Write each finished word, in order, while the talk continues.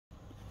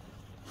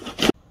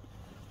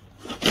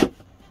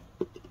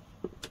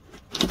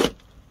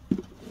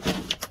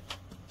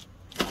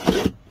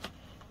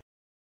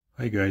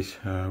Hi guys,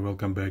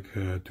 welcome back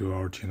to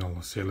our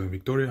channel Sailing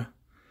Victoria.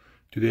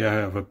 Today I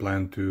have a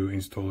plan to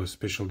install a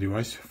special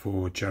device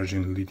for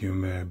charging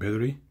lithium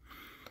battery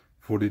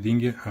for the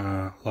dinghy.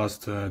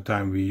 Last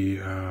time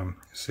we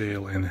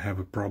sail and have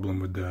a problem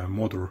with the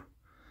motor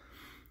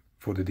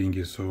for the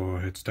dinghy, so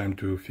it's time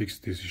to fix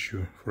this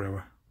issue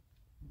forever.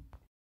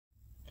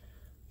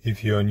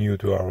 If you are new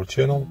to our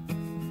channel,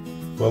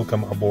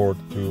 welcome aboard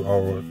to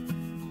our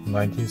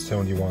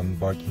 1971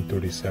 Viking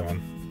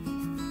 37.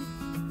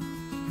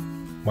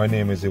 My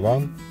name is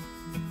Ivan,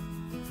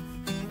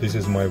 this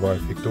is my wife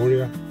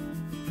Victoria,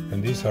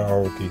 and these are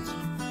our kids.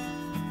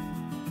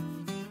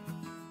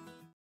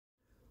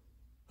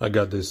 I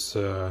got this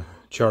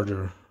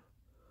charger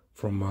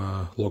from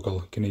a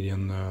local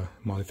Canadian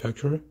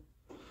manufacturer.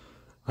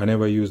 I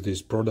never used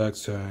these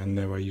products and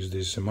never used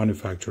this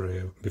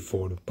manufacturer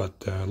before,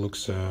 but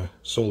looks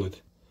solid.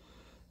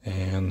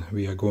 And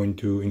we are going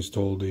to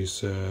install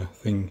this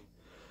thing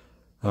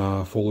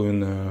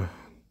following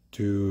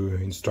to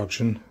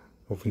instruction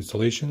of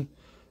installation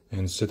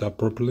and set up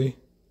properly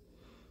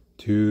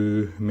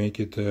to make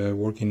it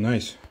working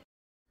nice.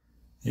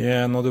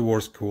 Yeah, not the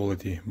worst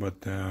quality, but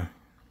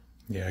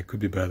yeah, it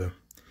could be better.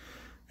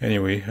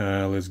 Anyway,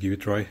 let's give it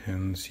a try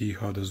and see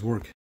how this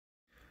works.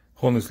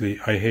 Honestly,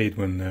 I hate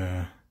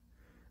when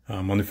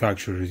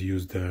manufacturers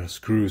use the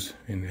screws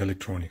in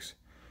electronics.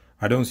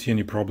 I don't see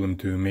any problem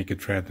to make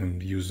it thread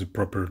and use the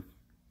proper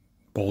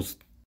bolts.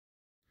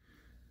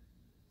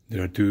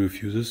 There are two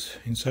fuses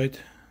inside,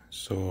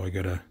 so I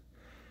gotta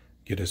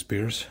get a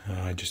spares.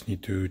 I just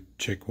need to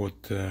check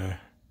what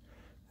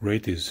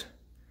rate is.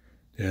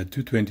 There are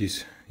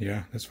 220s,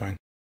 yeah, that's fine.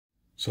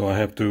 So I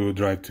have to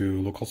drive to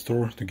local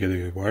store to get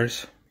the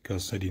wires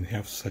because I didn't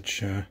have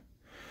such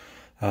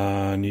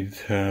need.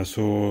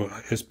 So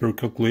as per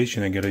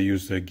calculation, I gotta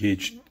use the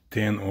gauge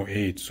 10 or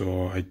 8.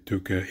 So I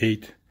took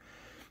 8,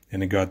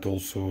 and I got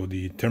also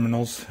the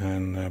terminals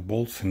and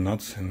bolts and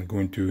nuts, and I'm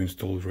going to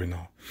install it right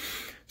now.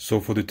 So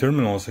for the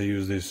terminals, I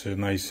use this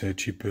nice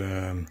cheap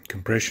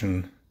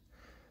compression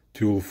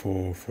tool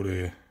for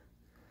the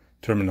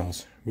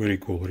terminals. Very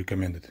cool,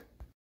 recommended.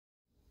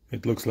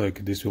 It looks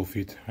like this will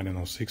fit, I don't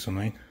know, 6 or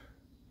 9,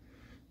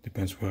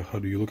 depends how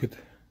do you look at.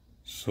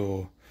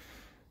 So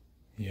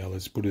yeah,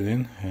 let's put it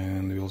in,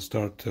 and we'll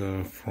start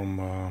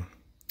from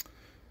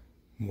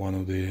one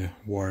of the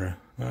wire.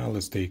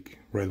 Let's take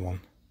red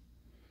one.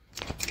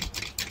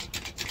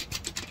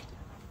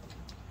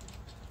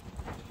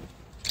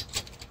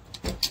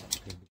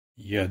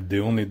 Yeah, the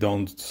only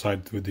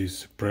downside with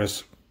this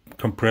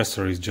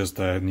compressor is just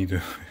I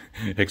need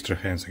extra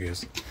hands, I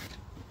guess. It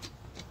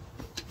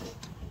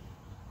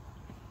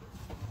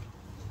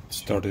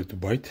started to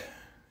bite.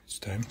 It's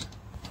time.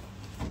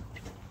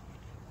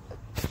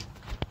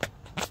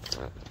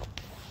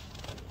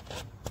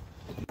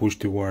 Push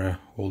the wire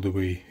all the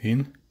way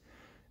in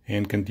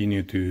and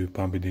continue to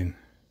pump it in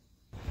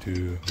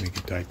to make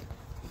it tight.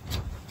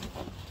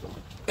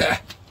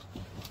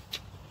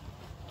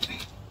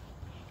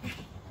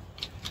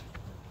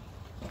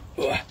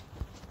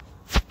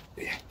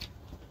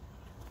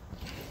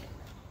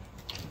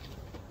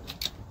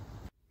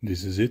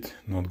 This is it,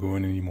 not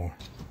going anymore.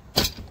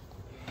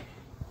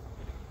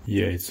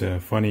 Yeah, it's a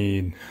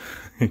funny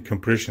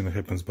compression that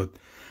happens, but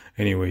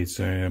anyway, it's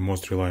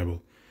most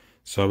reliable.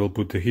 So I will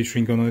put the heat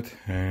shrink on it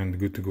and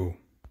good to go.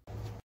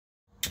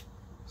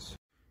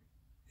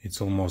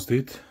 It's almost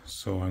it,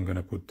 so I'm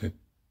gonna put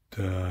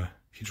the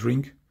heat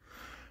shrink.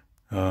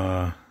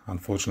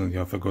 Unfortunately,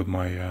 I forgot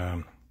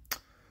my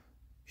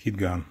heat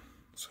gun,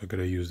 so I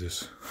gotta use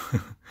this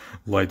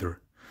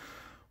lighter.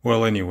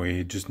 Well,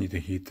 anyway, it just need a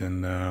heat,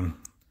 and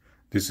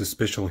this is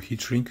special heat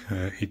shrink.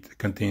 It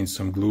contains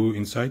some glue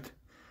inside,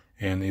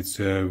 and it's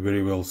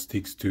very well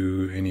sticks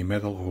to any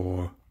metal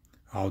or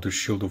outer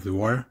shield of the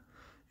wire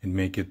and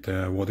make it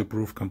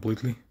waterproof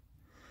completely.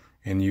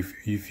 And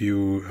if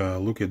you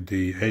look at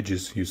the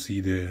edges, you see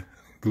the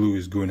glue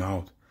is going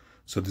out.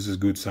 So this is a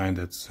good sign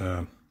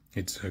that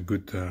it's a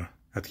good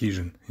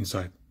adhesion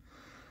inside.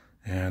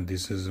 And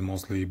this is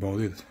mostly about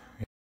it.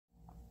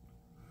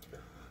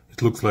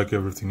 It looks like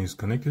everything is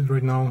connected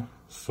right now.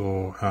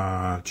 So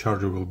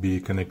charger will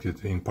be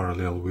connected in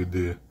parallel with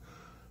the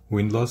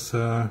windlass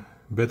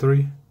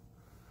battery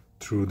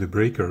through the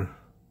breaker.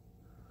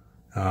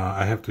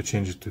 I have to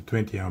change it to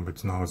 20 amp,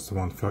 but now it's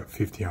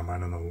 150 amp. I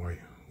don't know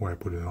why I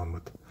put it on,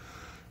 but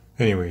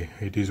anyway,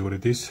 it is what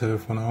it is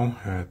for now.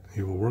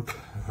 It will work.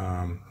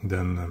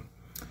 Then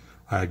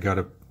I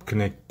gotta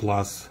connect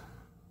plus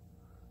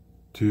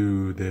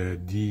to the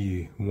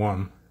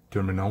D1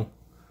 terminal.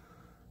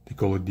 They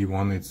call it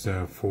D1. It's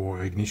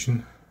for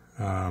ignition.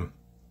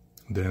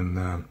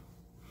 Then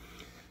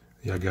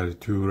yeah, I got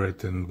it, 2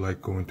 red and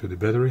black going to the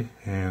battery,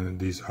 and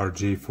this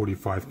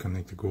RJ45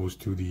 connector goes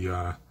to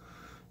the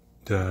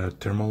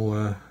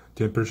thermal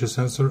temperature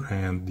sensor,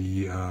 and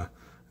the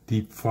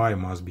deep 5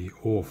 must be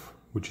off,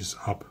 which is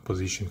up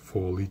position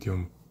for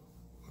lithium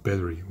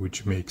battery,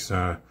 which makes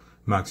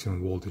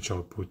maximum voltage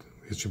output.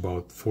 It's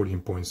about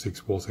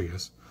 14.6 volts, I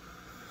guess.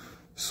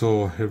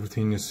 So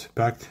everything is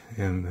packed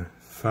and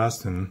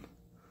fastened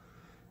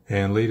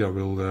and later I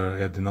will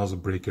add another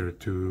breaker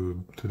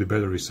to the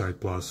battery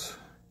side. Plus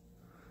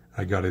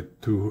I got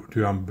it 2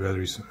 amp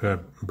batteries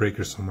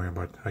breaker somewhere,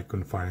 but I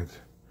couldn't find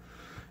it.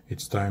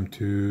 It's time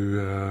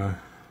to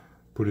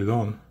put it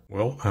on.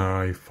 Well,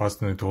 I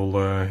fastened it all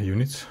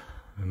units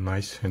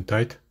nice and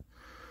tight,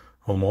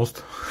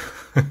 almost.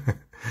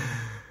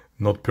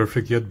 Not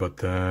perfect yet,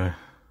 but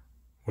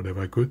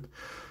whatever I could.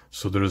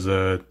 So there's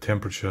a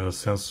temperature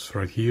sensor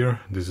right here.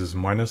 This is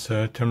minus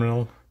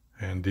terminal,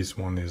 and this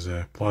one is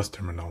a plus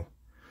terminal.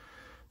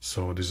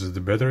 So this is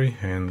the battery,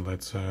 and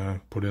let's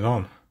put it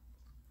on.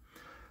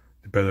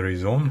 The battery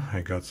is on.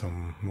 I got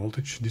some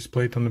voltage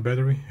displayed on the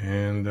battery,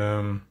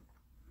 and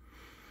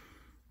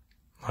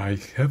I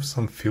have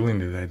some feeling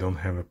that I don't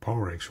have a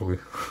power actually.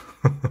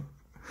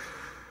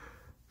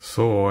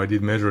 So I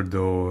did measure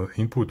the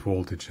input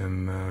voltage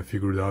and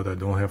figured out I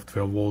don't have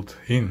 12 volt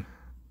in.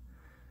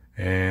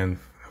 And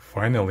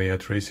finally I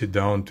traced it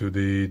down to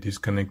the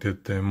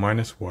disconnected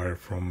minus wire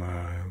from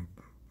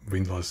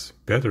windlass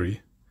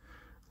battery.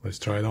 Let's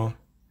try it on.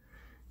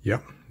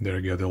 Yep, there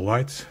you go, the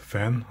lights,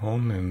 fan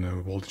on, and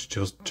voltage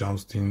just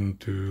jumps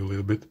into a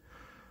little bit.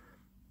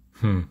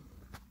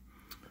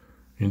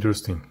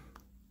 Interesting.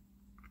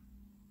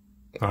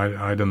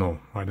 I don't know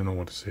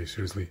what to say,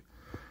 seriously.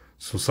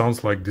 So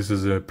sounds like this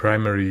is a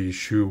primary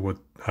issue what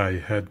I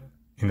had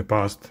in the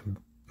past,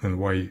 and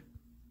why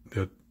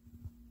that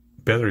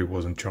battery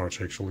wasn't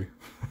charged actually.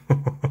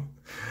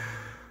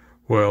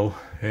 Well,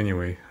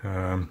 anyway,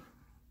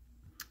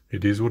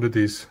 it is what it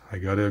is. I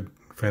got a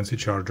fancy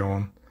charger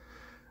on.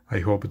 I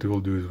hope it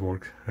will do its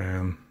work,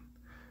 and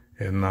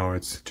now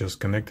it's just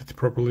connected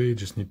properly.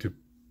 Just need to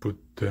put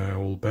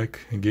all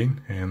back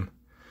again, and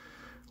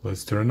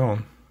let's turn it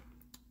on.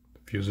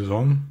 Fuse is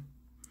on.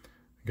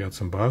 Got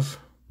some buzz.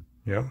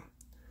 Yeah,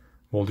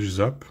 voltage is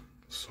up.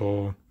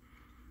 So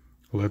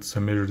let's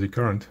measure the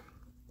current.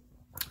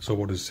 So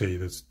what does it say?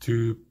 That's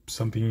 2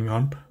 something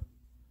amp,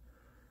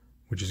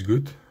 which is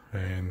good.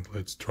 And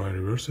let's try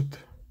reverse it.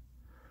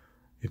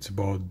 It's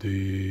about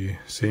the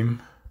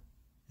same.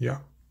 Yeah,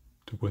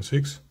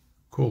 2.6.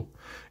 Cool.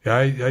 Yeah,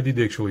 I did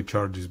actually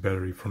charge this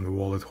battery from the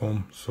wall at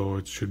home, so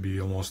it should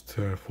be almost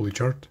fully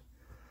charged.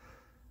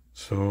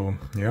 So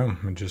yeah,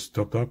 it just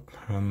topped up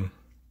and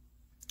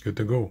good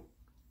to go.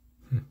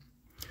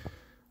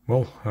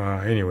 Well,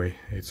 anyway,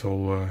 it's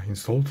all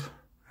installed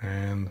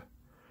and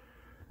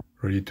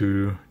ready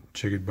to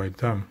check it by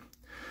time.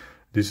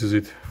 This is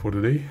it for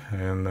today,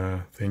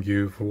 and thank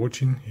you for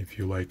watching. If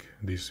you like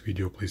this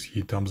video, please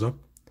hit thumbs up,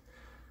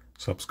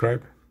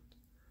 subscribe,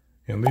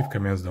 and leave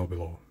comments down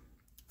below.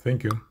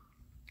 Thank you.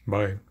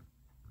 Bye.